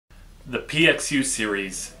The PXU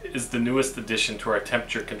series is the newest addition to our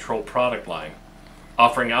temperature control product line,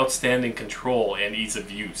 offering outstanding control and ease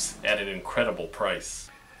of use at an incredible price.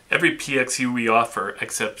 Every PXU we offer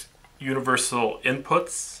accepts universal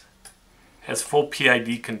inputs, has full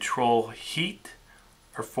PID control heat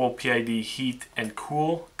or full PID heat and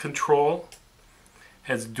cool control,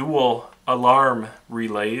 has dual alarm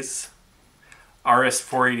relays,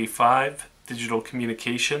 RS-485 digital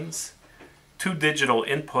communications, 2 digital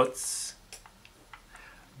inputs,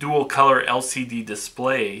 dual color LCD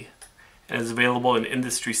display, and is available in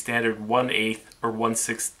industry standard 1/8 or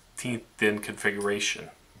 1/16 DIN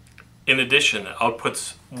configuration. In addition,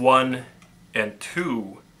 outputs 1 and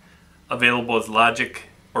 2, available as logic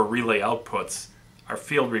or relay outputs, are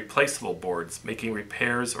field replaceable boards, making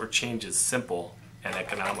repairs or changes simple and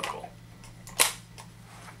economical.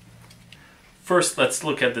 First, let's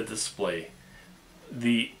look at the display.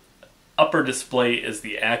 The upper display is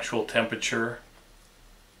the actual temperature.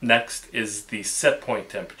 Next is the set point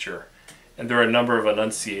temperature, and there are a number of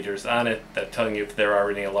enunciators on it that tell you if there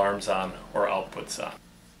are any alarms on or outputs on.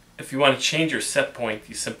 If you want to change your set point,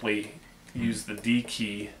 you simply use the D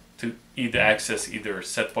key to access either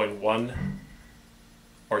set point 1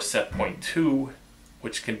 or set point 2,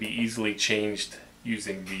 which can be easily changed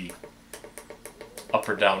using the up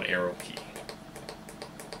or down arrow key.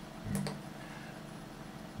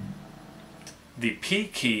 The P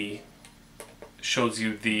key shows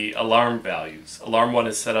you the alarm values. Alarm 1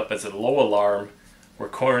 is set up as a low alarm. We're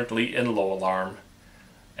currently in low alarm,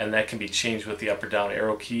 and that can be changed with the up or down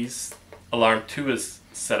arrow keys. Alarm 2 is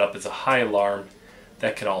set up as a high alarm.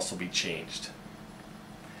 That can also be changed.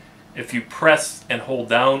 If you press and hold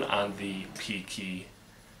down on the P key,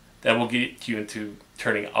 that will get you into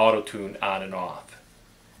turning auto tune on and off.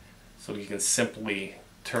 So you can simply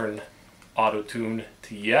turn auto tune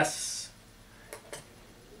to yes.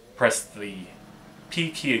 Press the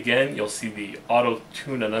P key again, you'll see the auto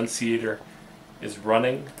tune annunciator is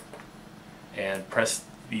running, and press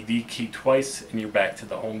the D key twice and you're back to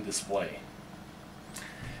the home display.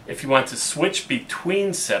 If you want to switch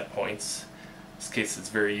between set points, in this case it's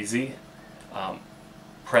very easy,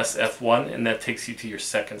 press F1 and that takes you to your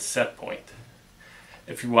second set point.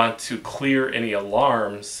 If you want to clear any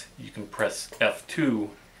alarms, you can press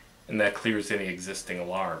F2 and that clears any existing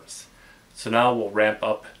alarms. So now we'll ramp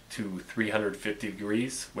up to 350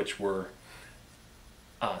 degrees, which we're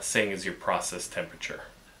saying is your process temperature.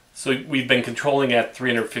 So we've been controlling at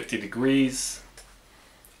 350 degrees.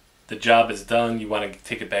 The job is done. You want to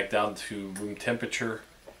take it back down to room temperature.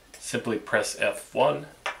 Simply press F1.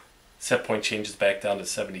 Set point changes back down to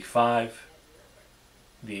 75.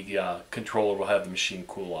 The controller will have the machine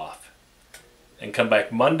cool off. And come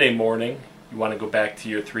back Monday morning. You want to go back to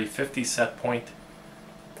your 350 set point.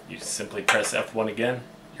 You simply press F1 again,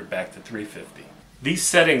 you're back to 350. These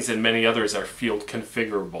settings and many others are field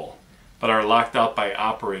configurable, but are locked out by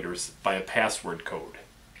operators by a password code.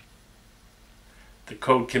 The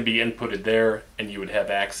code can be inputted there and you would have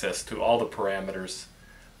access to all the parameters,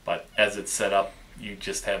 but as it's set up, you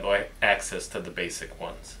just have access to the basic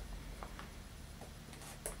ones.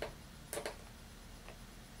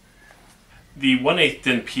 The 1/8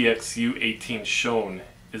 DIN PXU 18 shown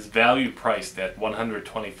is value priced at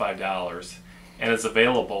 $125 and is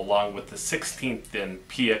available along with the 16th DIN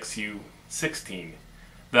PXU 16,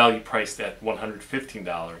 value priced at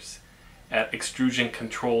 $115 at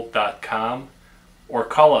extrusioncontrol.com, or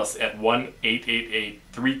call us at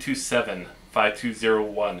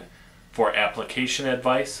 1-888-327-5201 for application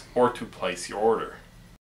advice or to place your order.